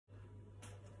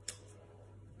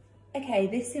Okay,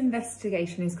 this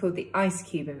investigation is called the ice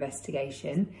cube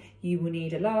investigation. You will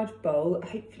need a large bowl,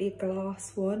 hopefully a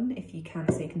glass one if you can,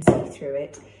 so you can see through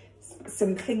it,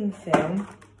 some cling film,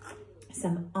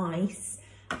 some ice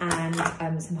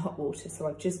and some hot water. So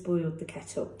I've just boiled the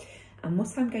kettle. And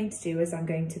what I'm going to do is I'm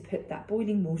going to put that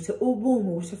boiling water, or warm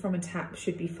water from a tap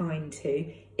should be fine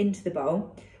too, into the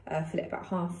bowl, fill it about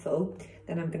half full.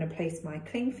 Then I'm going to place my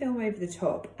cling film over the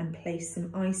top and place some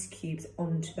ice cubes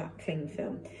onto that cling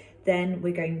film. Then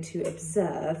we're going to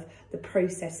observe the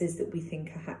processes that we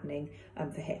think are happening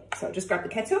for here. So I'll just grab the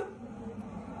kettle.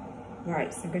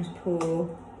 Right, so I'm going to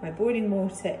pour my boiling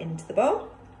water into the bowl,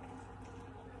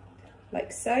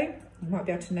 like so. You might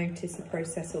be able to notice the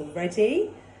process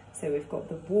already. So we've got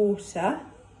the water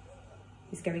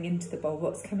is going into the bowl.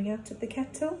 What's coming out of the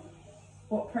kettle?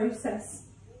 What process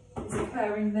is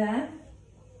occurring there?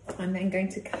 I'm then going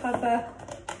to cover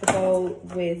the bowl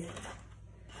with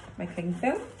my cling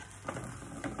film,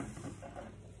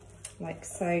 like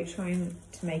so, trying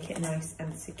to make it nice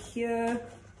and secure.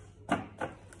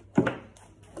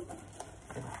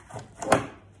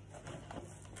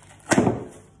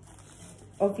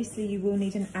 Obviously you will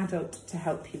need an adult to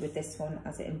help you with this one,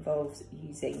 as it involves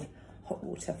using hot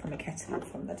water from a kettle or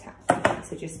from the tap.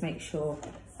 So just make sure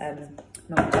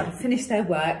not to finish their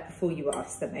work before you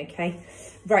ask them, okay?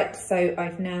 Right, so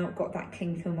I've now got that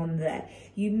cling film on there.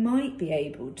 You might be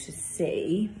able to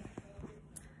see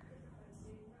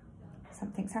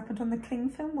something's happened on the cling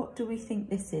film. What do we think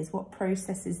this is? What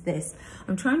process is this?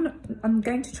 I'm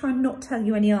going to try and not tell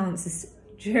you any answers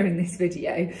during this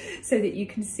video, so that you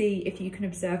can see if you can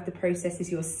observe the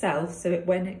processes yourself, so that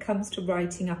when it comes to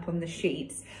writing up on the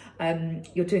sheets,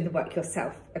 you're doing the work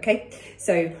yourself, okay?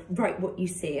 So write what you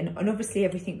see, and obviously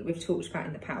everything that we've talked about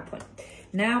in the PowerPoint.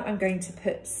 Now I'm going to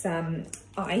put some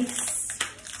ice.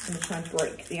 I'm going to try and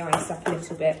break the ice up a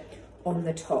little bit on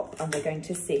the top, and we're going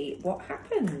to see what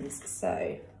happens.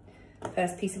 So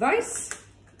first piece of ice,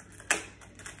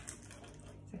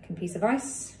 second piece of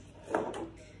ice,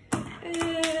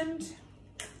 and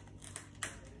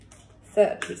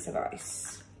third piece of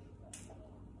ice.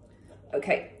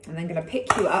 Okay, I'm then going to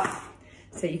pick you up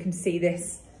so you can see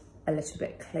this a little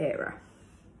bit clearer.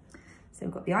 So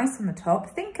we've got the ice on the top.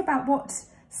 Think about what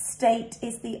state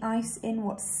is the ice in,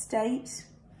 what state,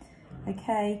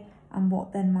 okay, and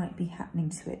what then might be happening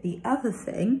to it. The other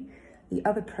thing, the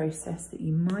other process that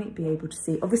you might be able to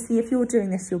see, obviously if you're doing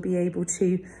this, you'll be able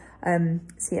to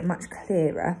see it much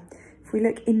clearer. If we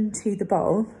look into the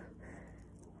bowl,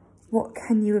 what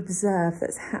can you observe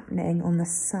that's happening on the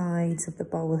sides of the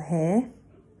bowl here?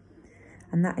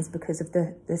 And that is because of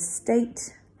the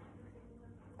state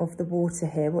of the water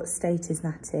here. What state is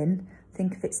that in?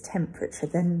 Think of its temperature.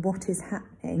 Then what is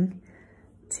happening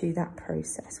to that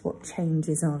process? What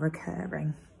changes are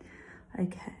occurring?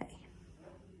 Okay.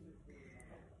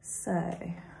 So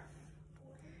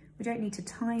we don't need to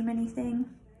time anything,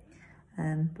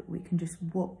 but we can just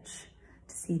watch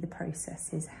to see the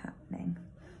processes happening.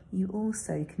 You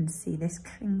also can see this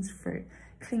cling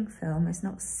film is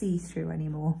not see-through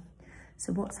anymore.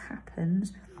 So what's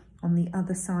happened on the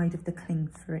other side of the cling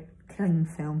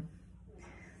film?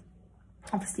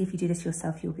 Obviously, if you do this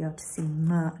yourself, you'll be able to see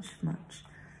much, much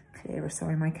clearer.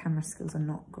 Sorry, my camera skills are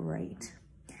not great.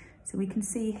 So we can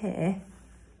see here,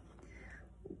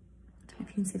 I don't know if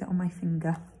you can see that on my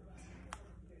finger,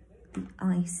 the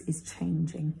ice is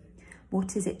changing.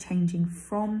 What is it changing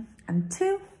from and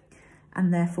to?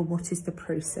 And therefore, what is the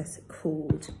process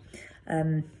called?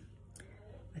 I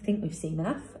think we've seen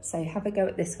enough. So have a go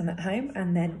at this one at home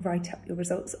and then write up your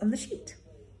results on the sheet.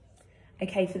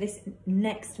 Okay, for this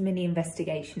next mini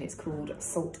investigation, it's called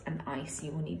salt and ice.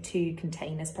 You will need 2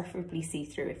 containers, preferably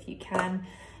see-through if you can,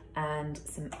 and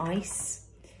some ice.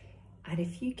 And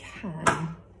if you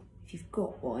can, if you've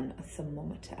got one, a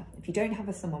thermometer. If you don't have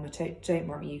a thermometer, don't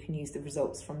worry, you can use the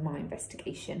results from my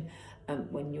investigation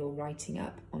when you're writing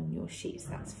up on your sheets,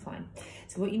 that's fine.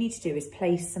 So what you need to do is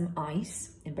place some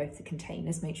ice in both the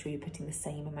containers. Make sure you're putting the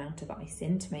same amount of ice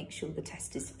in to make sure the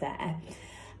test is fair.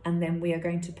 And then we are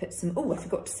going to put some, oh, I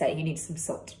forgot to say, you need some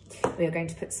salt. We are going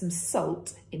to put some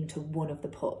salt into one of the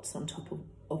pots on top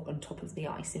of the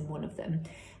ice in one of them.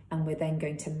 And we're then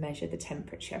going to measure the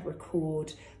temperature,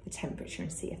 record the temperature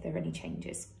and see if there are any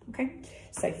changes, okay?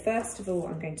 So first of all,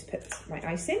 I'm going to put my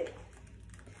ice in,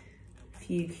 a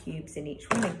few cubes in each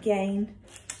one. Again,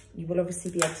 you will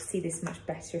obviously be able to see this much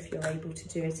better if you're able to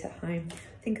do it at home.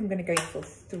 I think I'm gonna go for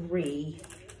 3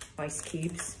 ice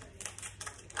cubes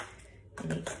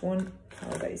in each one,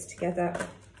 pile those together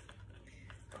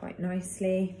quite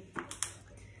nicely.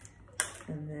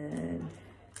 And then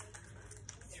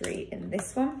 3 in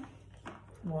this one.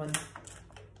 1,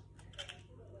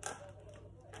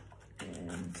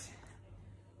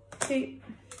 2.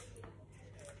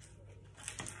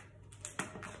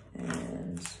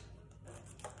 And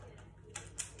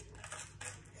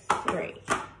 3.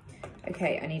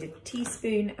 Okay, I need a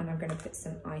teaspoon, and I'm going to put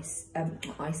some I'm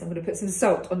going to put some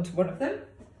salt onto one of them.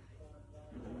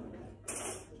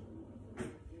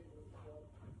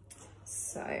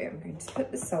 So I'm going to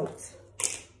put the salt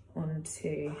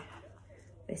onto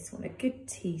this one, a good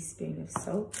teaspoon of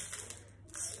salt.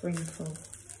 Sprinkle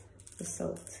the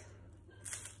salt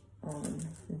on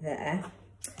there.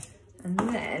 And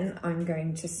then I'm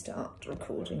going to start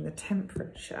recording the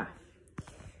temperature.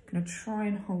 I'm going to try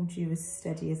and hold you as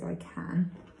steady as I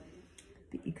can,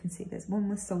 but you can see there's one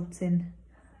with salt in,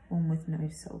 one with no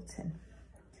salt in.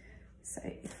 So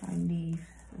if I leave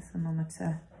the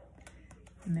thermometer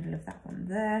in the middle of that one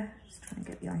there, just try and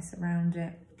get the ice around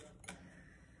it.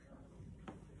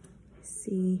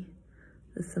 See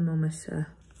the thermometer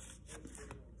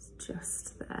is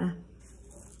just there,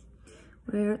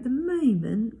 where at the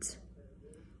moment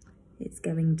it's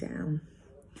going down.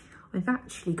 I've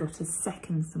actually got a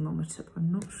second thermometer, but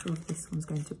I'm not sure if this one's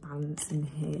going to balance in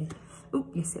here. Oh,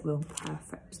 yes it will,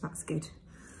 perfect, that's good.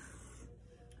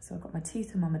 So I've got my 2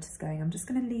 thermometers going. I'm just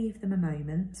going to leave them a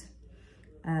moment,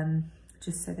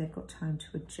 just so they've got time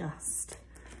to adjust.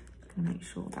 I'm going to make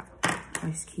sure that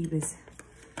ice cube is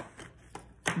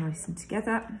nice and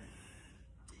together.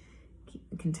 Keep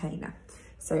the container.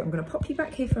 So I'm going to pop you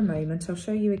back here for a moment. I'll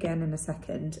show you again in a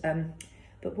second.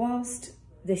 But whilst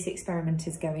this experiment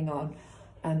is going on,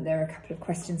 there are a couple of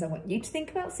questions I want you to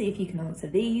think about, see if you can answer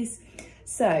these.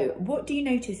 So what do you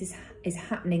notice is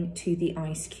happening to the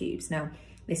ice cubes? Now,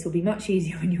 this will be much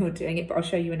easier when you're doing it, but I'll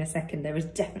show you in a second. There is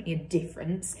definitely a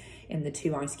difference in the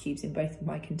 2 ice cubes in both of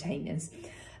my containers.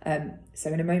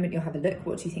 So in a moment you'll have a look.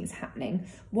 What do you think is happening?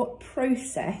 What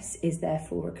process is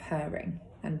therefore occurring,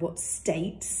 and what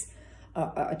states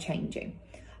are changing?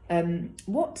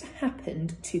 What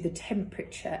happened to the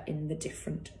temperature in the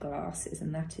different glasses?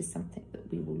 And that is something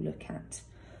that we will look at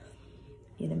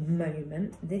in a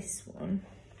moment. This one,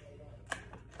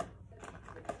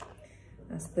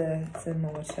 as the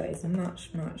thermometer is much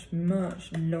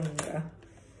longer,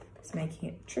 it's making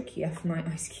it trickier for my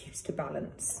ice cubes to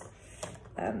balance.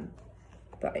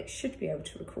 But it should be able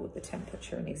to record the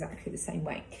temperature in exactly the same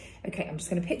way. Okay, I'm just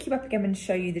going to pick you up again and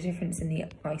show you the difference in the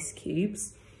ice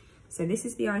cubes. So this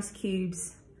is the ice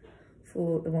cubes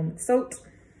for the one with salt.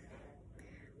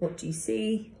 What do you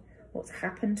see? What's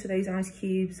happened to those ice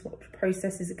cubes? What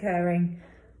process is occurring?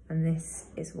 And this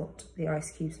is what the ice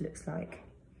cubes looks like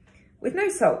with no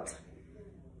salt.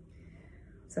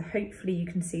 So hopefully you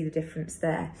can see the difference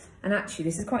there. And actually,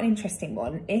 this is quite an interesting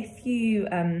one. If we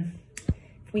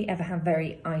ever have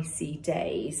very icy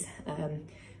days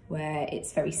where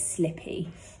it's very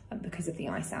slippy because of the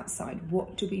ice outside,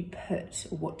 what do we put,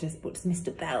 or what does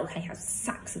Mr. Bell, he has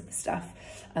sacks of the stuff,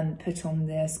 put on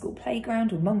the school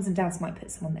playground, or mums and dads might put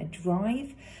some on their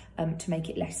drive to make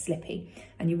it less slippy.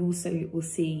 And you also will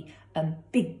see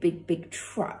big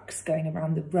trucks going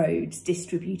around the roads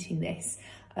distributing this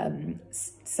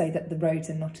so that the roads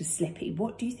are not as slippy.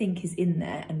 What do you think is in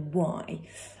there and why?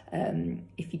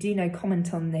 If you do know,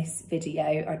 comment on this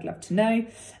video, I'd love to know.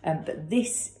 But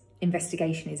this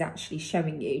investigation is actually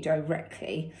showing you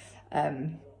directly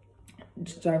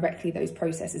those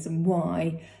processes and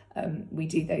why we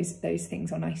do those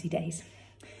things on icy days.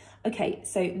 Okay,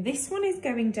 so this one is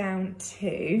going down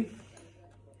to,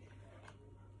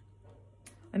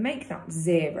 I make that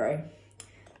 0.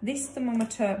 This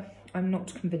thermometer, I'm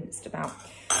not convinced about.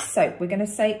 So we're going to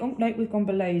say, oh no, we've gone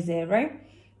below 0.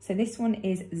 So this one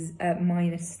is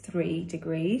 -3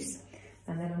 degrees.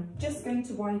 And then I'm just going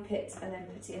to wipe it and then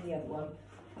put it in the other one.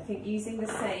 I think using the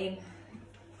same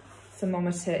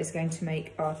thermometer is going to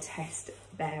make our test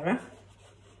bearer.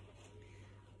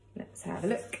 Let's have a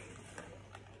look.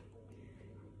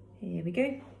 Here we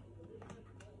go.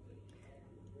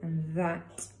 And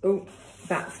that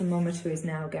thermometer is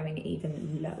now going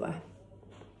even lower.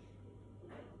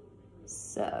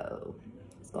 So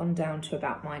it's gone down to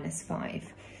about -5.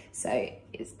 So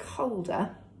it's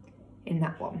colder in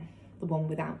that one, the one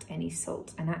without any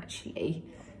salt. And actually,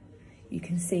 you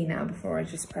can see now, before I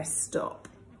just press stop,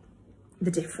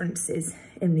 the differences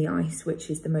in the ice, which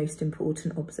is the most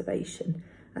important observation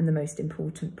and the most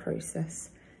important process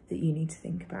that you need to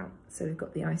think about. So we've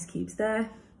got the ice cubes there,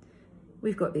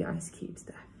 we've got the ice cubes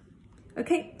there.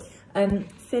 Okay,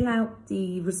 fill out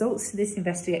the results to this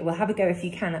investigation. Well, have a go if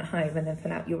you can at home, and then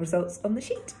fill out your results on the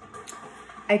sheet.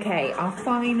 Okay, our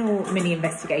final mini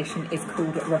investigation is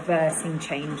called reversing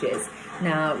changes.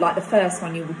 Now, like the first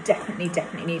one, you will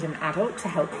definitely need an adult to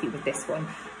help you with this one,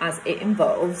 as it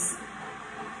involves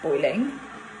boiling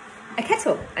a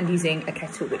kettle and using a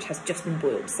kettle which has just been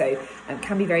boiled, so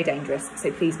can be very dangerous.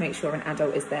 So please make sure an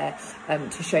adult is there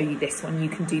to show you this one. You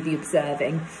can do the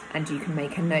observing and you can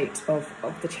make a note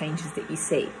of the changes that you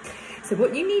see. So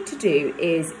what you need to do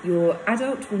is your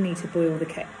adult will need to boil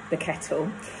the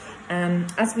kettle.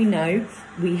 As we know,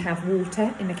 we have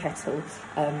water in the kettle,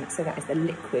 so that is the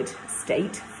liquid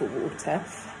state for water.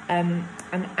 And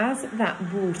as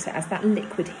that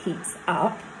liquid heats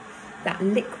up, that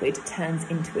liquid turns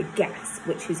into a gas,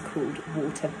 which is called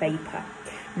water vapour.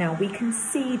 Now we can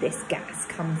see this gas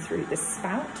come through the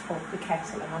spout of the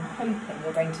kettle, and I'm hoping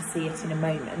you're going to see it in a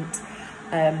moment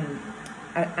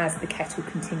as the kettle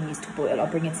continues to boil. I'll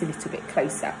bring it a little bit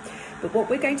closer. But what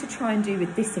we're going to try and do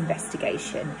with this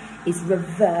investigation is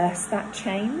reverse that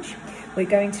change. We're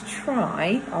going to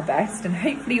try our best, and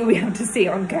hopefully you'll be able to see it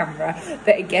on camera,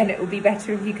 but again, it will be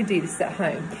better if you can do this at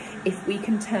home. If we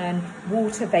can turn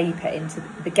water vapour into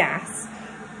the gas,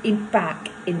 back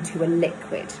into a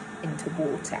liquid, into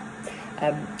water.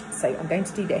 So I'm going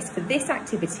to do this. For this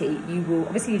activity, you will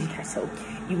obviously need your kettle.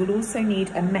 You will also need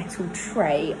a metal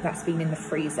tray that's been in the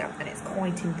freezer, and it's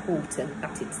quite important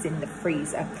that it's in the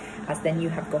freezer, as then you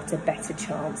have got a better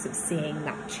chance of seeing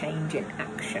that change in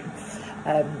action.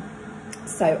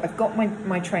 So I've got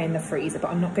my tray in the freezer, but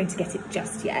I'm not going to get it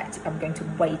just yet. I'm going to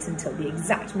wait until the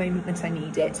exact moment that I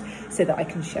need it so that I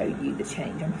can show you the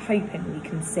change. I'm hoping we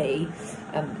can see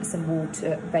some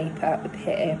water vapour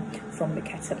appear from the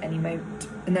kettle at any moment.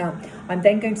 Now, I'm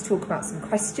then going to talk about some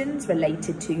questions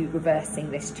related to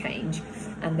reversing this change,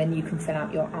 and then you can fill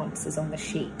out your answers on the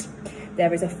sheet.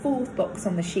 There is a fourth box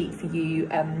on the sheet for you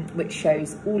which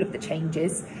shows all of the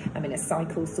changes in a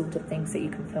cycle sort of thing, so you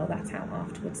can fill that out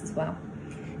afterwards as well.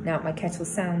 Now my kettle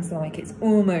sounds like it's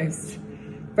almost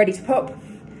ready to pop,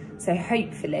 so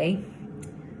hopefully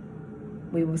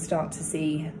we will start to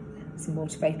see some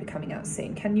water vapour coming out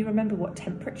soon. Can you remember what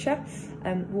temperature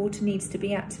water needs to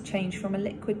be at to change from a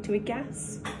liquid to a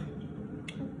gas?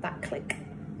 That click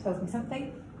tells me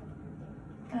something.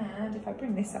 And if I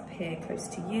bring this up here close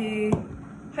to you,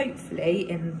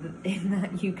 hopefully in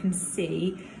that you can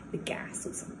see the gas,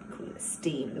 or something we call it the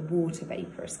steam, the water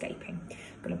vapour escaping.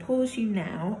 I'm going to pause you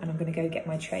now, and I'm going to go get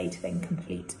my tray to then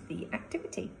complete the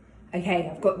activity. Okay,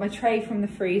 I've got my tray from the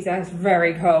freezer. It's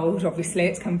very cold, obviously,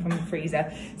 it's come from the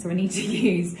freezer, so I need to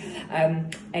use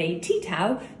a tea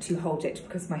towel to hold it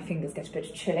because my fingers get a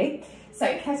bit chilly. So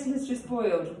kettle has just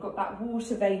boiled. We've got that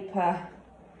water vapour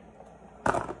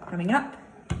coming up.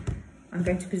 I'm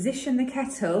going to position the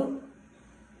kettle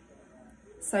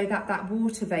so that that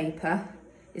water vapour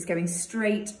is going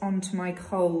straight onto my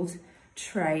cold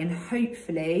tray, and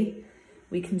hopefully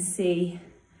we can see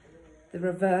the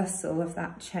reversal of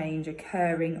that change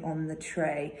occurring on the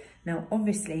tray. Now,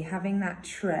 obviously, having that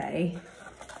tray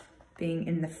being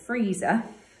in the freezer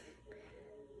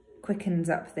quickens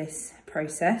up this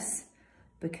process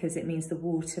because it means the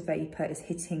water vapour is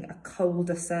hitting a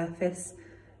colder surface,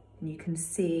 and you can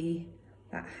see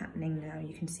that happening now.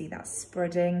 You can see that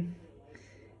spreading,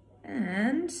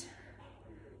 and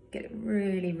get it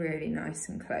really, really nice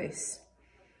and close.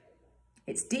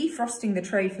 It's defrosting the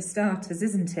tray for starters,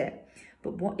 isn't it?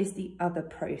 But what is the other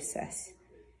process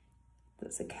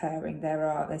that's occurring?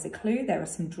 There's a clue, there are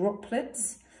some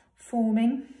droplets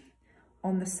forming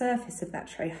on the surface of that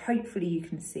tray. Hopefully you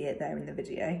can see it there in the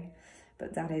video,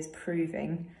 but that is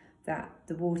proving that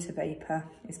the water vapour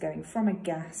is going from a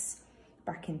gas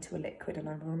back into a liquid, and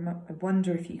I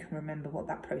wonder if you can remember what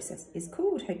that process is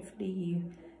called. Hopefully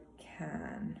you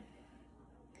can.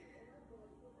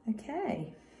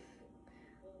 Okay,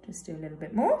 just do a little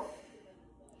bit more,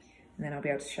 and then I'll be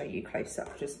able to show you close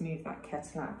up. Just move that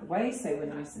kettle out of the way so we're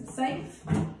nice and safe.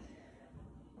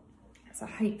 So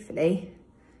hopefully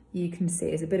you can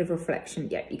see as a bit of reflection,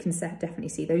 yeah, you can definitely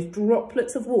see those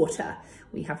droplets of water.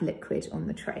 We have liquid on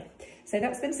the tray. So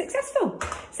that's been successful.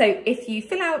 So if you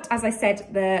fill out, as I said,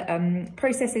 the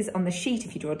processes on the sheet,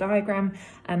 if you draw a diagram,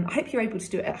 I hope you're able to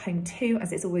do it at home too,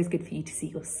 as it's always good for you to see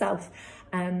yourself.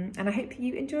 And I hope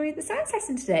you enjoyed the science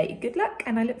lesson today. Good luck,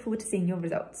 and I look forward to seeing your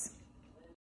results.